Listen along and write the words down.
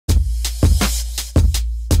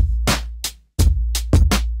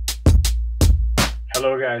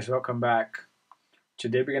Hello guys, welcome back.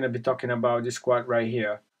 Today we're going to be talking about this quad right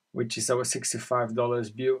here, which is our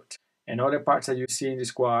 $65 build. And all the parts that you see in this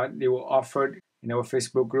quad, they were offered in our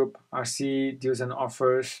Facebook group, RC Deals and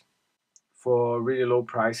Offers, for really low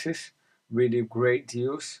prices, really great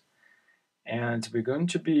deals. And we're going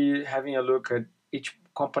to be having a look at each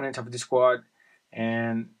component of this quad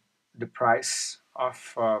and the price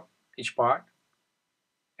of each part.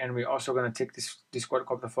 And we're also going to take this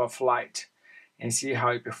quadcopter for a flight and see how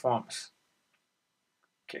it performs.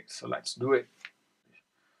 Okay, so let's do it.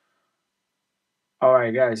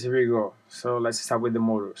 Alright guys, here we go. So let's start with the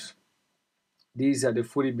motors. These are the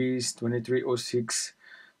FootyBeast 2306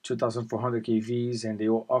 2400 kVs, and they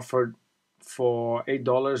were offered for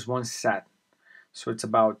 $8 one set. So it's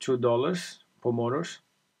about $2 per motors.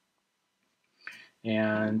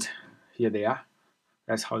 And here they are.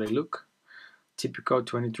 That's how they look. Typical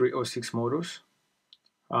 2306 motors.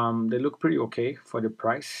 They look pretty okay for the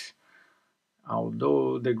price.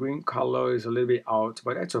 Although the green color is a little bit out,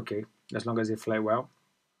 but that's okay as long as they fly well.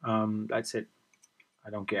 That's it. I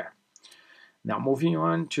don't care. Now moving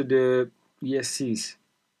on to the ESCs.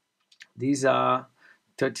 These are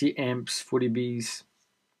 30 amps FootyBeast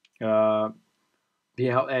BLLE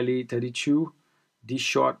 32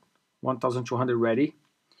 D-Shot 1200 ready,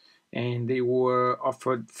 and they were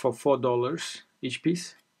offered for $4 each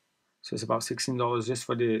piece. So it's about $16 just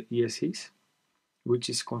for the ESCs, which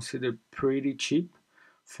is considered pretty cheap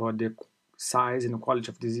for the size and quality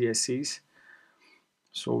of these ESCs.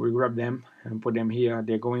 So we grab them and put them here.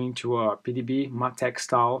 They're going to a PDB Matek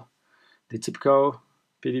style, the typical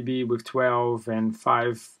PDB with 12 and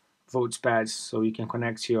 5 volts pads, so you can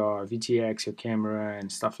connect your VTX, your camera,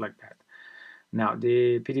 and stuff like that. Now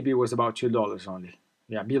the PDB was about $2 only,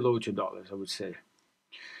 yeah, below $2 I would say.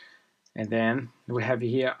 And then we have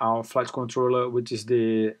here our flight controller, which is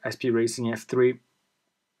the SP Racing F3,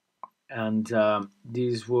 and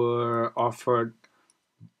these were offered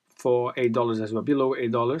for $8 as well, below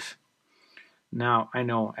 $8. Now I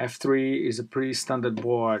know F3 is a pretty standard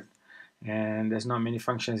board and there's not many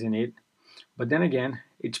functions in it, but then again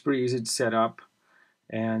it's pretty easy to set up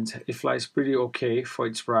and it flies pretty okay for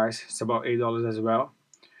its price. It's about $8 as well,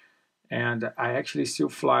 and I actually still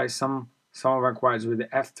fly some of our quads with the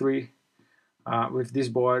F3 with this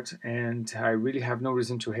board, and I really have no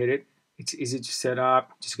reason to hate it. It's easy to set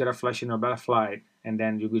up, just get a flash in a better flight and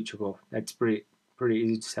then you're good to go. That's pretty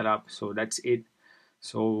easy to set up, so that's it.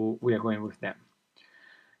 So we are going with them.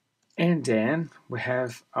 And then we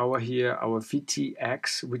have our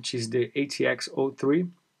VTX, which is the ATX03.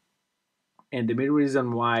 And the main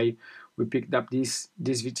reason why we picked up this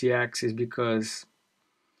VTX is because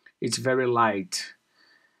it's very light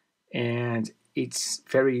and it's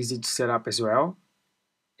very easy to set up as well,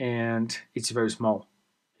 and it's very small.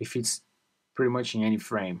 It fits pretty much in any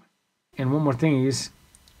frame. And one more thing is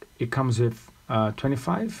it comes with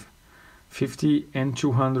 25, 50 and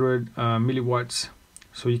 200 milliwatts,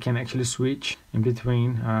 so you can actually switch in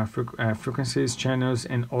between frequencies, channels,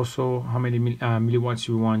 and also how many milliwatts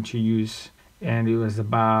you want to use. And it was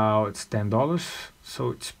about $10,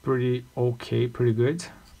 so it's pretty okay, pretty good.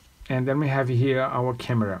 And then we have here our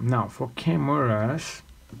camera. Now for cameras,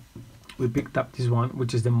 we picked up this one,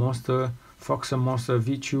 which is the Foxer Monster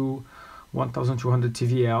V2 1200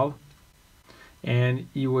 TVL, and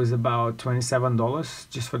it was about $27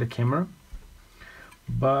 just for the camera.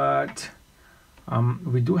 But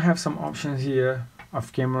we do have some options here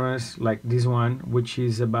of cameras like this one, which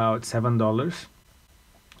is about $7.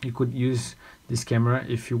 You could use this camera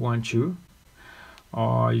if you want to,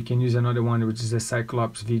 or you can use another one, which is the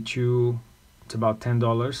Cyclops V2. It's about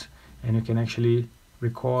 $10, and you can actually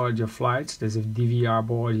record your flights. There's a DVR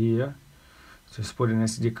board here, just put an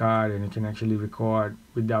SD card and you can actually record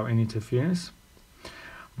without any interference.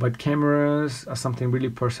 But cameras are something really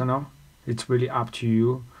personal. It's really up to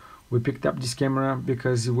you. We picked up this camera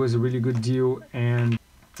because it was a really good deal and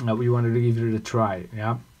we wanted to give it a try,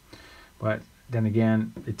 yeah. But then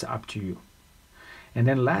again, it's up to you. And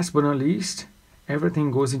then last but not least,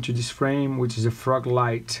 everything goes into this frame, which is a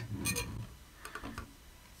Froglite.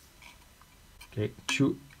 Okay,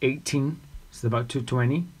 218. It's about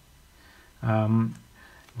 220.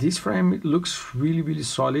 This frame looks really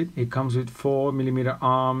solid. It comes with 4mm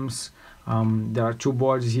arms. There are two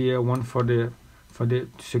boards here, one for the so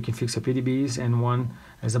you can fix the PDBs, and one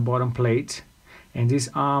as a bottom plate. And these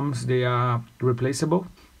arms, they are replaceable.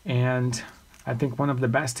 And I think one of the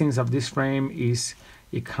best things of this frame is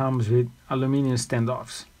it comes with aluminum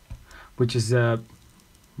standoffs, which is a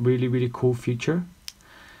really cool feature,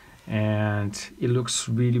 and it looks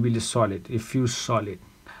really solid. It feels solid.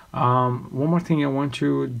 One more thing I want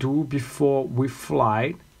to do before we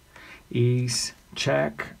fly is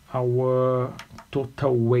check our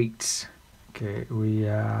total weights. Okay, we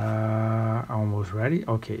are almost ready.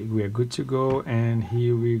 Okay, we are good to go, and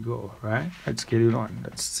here we go. Right, let's get it on.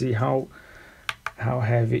 Let's see how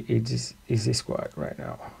heavy is this squat right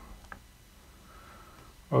now.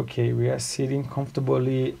 Okay, we are sitting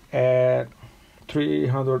comfortably at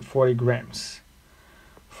 340 grams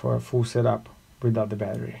for a full setup without the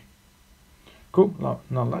battery. Cool.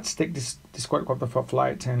 Now let's take this quadcopter for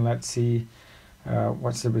flight, and let's see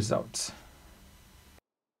what's the results.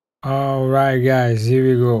 Alright guys, here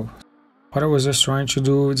we go. What I was just trying to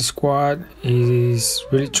do with the squad is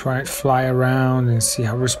really try to fly around and see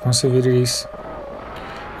how responsive it is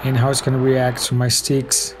and how it's going to react to my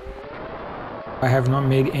sticks. I have not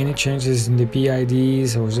made any changes in the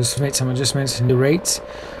PIDs. I was just made some adjustments in the rates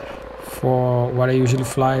for what I usually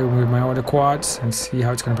fly with my other quads and see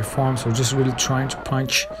how it's going to perform. So just really trying to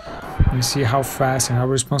punch and see how fast and how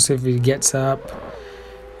responsive it gets up,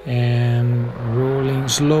 and rolling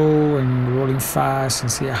slow and rolling fast,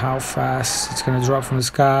 and see how fast it's going to drop from the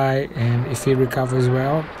sky and if it recovers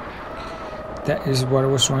well. That is what I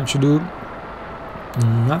was trying to do.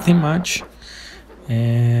 Nothing much,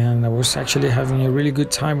 and I was actually having a really good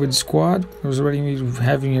time with the squad. I was already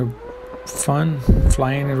having a fun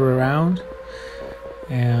flying it around,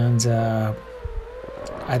 and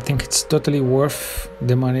I think it's totally worth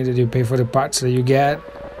the money that you pay for the parts that you get.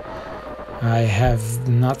 I have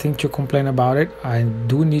nothing to complain about it. I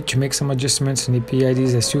do need to make some adjustments in the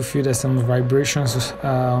PIDs. I still feel there's some vibrations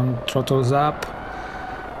on throttles up,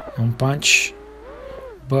 on punch,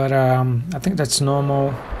 but I think that's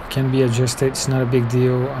normal. Can be adjusted. It's not a big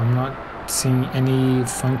deal. I'm not seeing any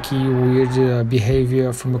funky, weird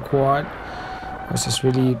behavior from the quad. I was just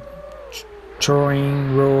really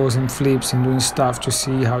throwing rolls and flips and doing stuff to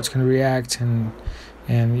see how it's gonna react, and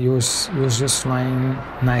it was just flying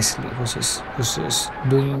nicely. It was just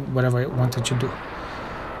doing whatever I wanted to do.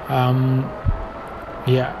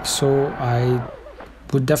 Yeah, so I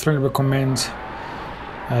would definitely recommend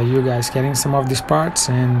you guys getting some of these parts,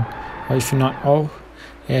 and if not all,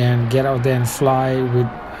 and get out there and fly with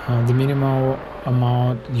the minimal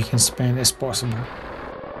amount you can spend as possible.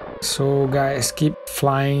 So guys, keep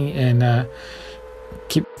flying and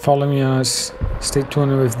keep following us. Stay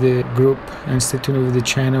tuned with the group and stay tuned with the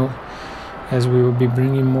channel, as we will be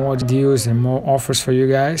bringing more deals and more offers for you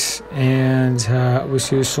guys, and we'll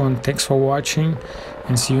see you soon. Thanks for watching,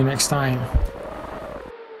 and see you next time.